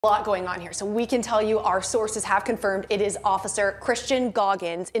A lot going on here. So we can tell you our sources have confirmed it is Officer Christian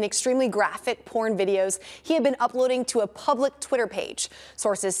Goggins in extremely graphic porn videos he had been uploading to a public Twitter page.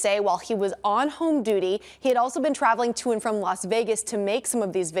 Sources say while he was on home duty, he had also been traveling to and from Las Vegas to make some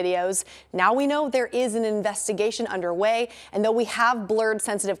of these videos. Now we know there is an investigation underway, and though we have blurred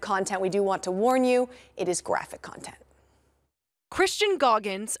sensitive content, we do want to warn you, it is graphic content. Christian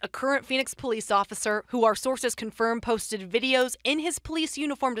Goggins, a current Phoenix police officer who our sources confirm posted videos in his police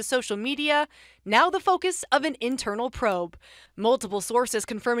uniform to social media, now the focus of an internal probe. Multiple sources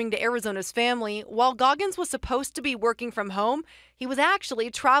confirming to Arizona's family, while Goggins was supposed to be working from home, he was actually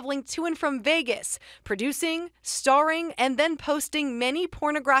traveling to and from Vegas, producing, starring, and then posting many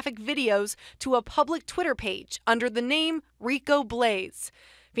pornographic videos to a public Twitter page under the name Rico Blaze.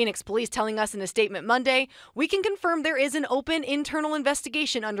 Phoenix police telling us in a statement Monday, we can confirm there is an open internal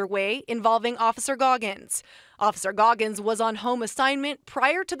investigation underway involving Officer Goggins. Officer Goggins was on home assignment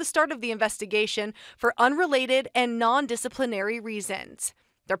prior to the start of the investigation for unrelated and non-disciplinary reasons.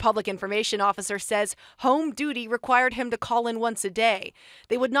 Their public information officer says home duty required him to call in once a day.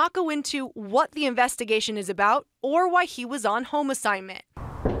 They would not go into what the investigation is about or why he was on home assignment.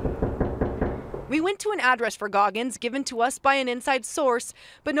 We went to an address for Goggins given to us by an inside source,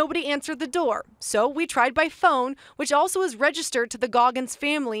 but nobody answered the door. So we tried by phone, which also is registered to the Goggins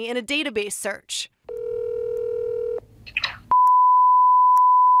family in a database search.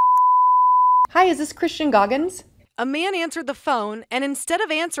 Hi, is this Christian Goggins? A man answered the phone, and instead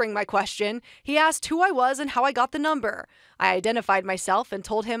of answering my question, he asked who I was and how I got the number. I identified myself and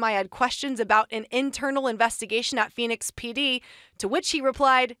told him I had questions about an internal investigation at Phoenix PD, to which he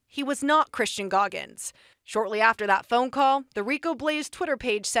replied he was not Christian Goggins. Shortly after that phone call, the Rico Blaze Twitter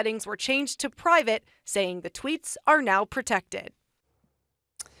page settings were changed to private, saying the tweets are now protected.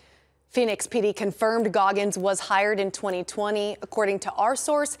 Phoenix PD confirmed Goggins was hired in 2020. According to our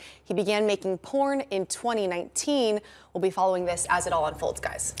source, he began making porn in 2019. We'll be following this as it all unfolds,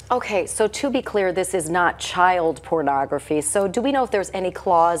 guys. Okay, so to be clear, this is not child pornography. So do we know if there's any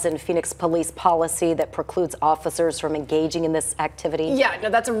clause in Phoenix police policy that precludes officers from engaging in this activity? Yeah, no,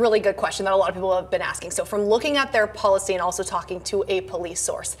 that's a really good question that a lot of people have been asking. So from looking at their policy and also talking to a police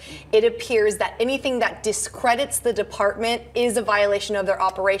source, it appears that anything that discredits the department is a violation of their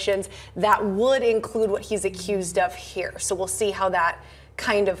operations. That would include what he's accused of here. So we'll see how that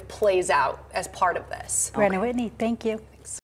kind of plays out as part of this. Brenna Whitney, thank you.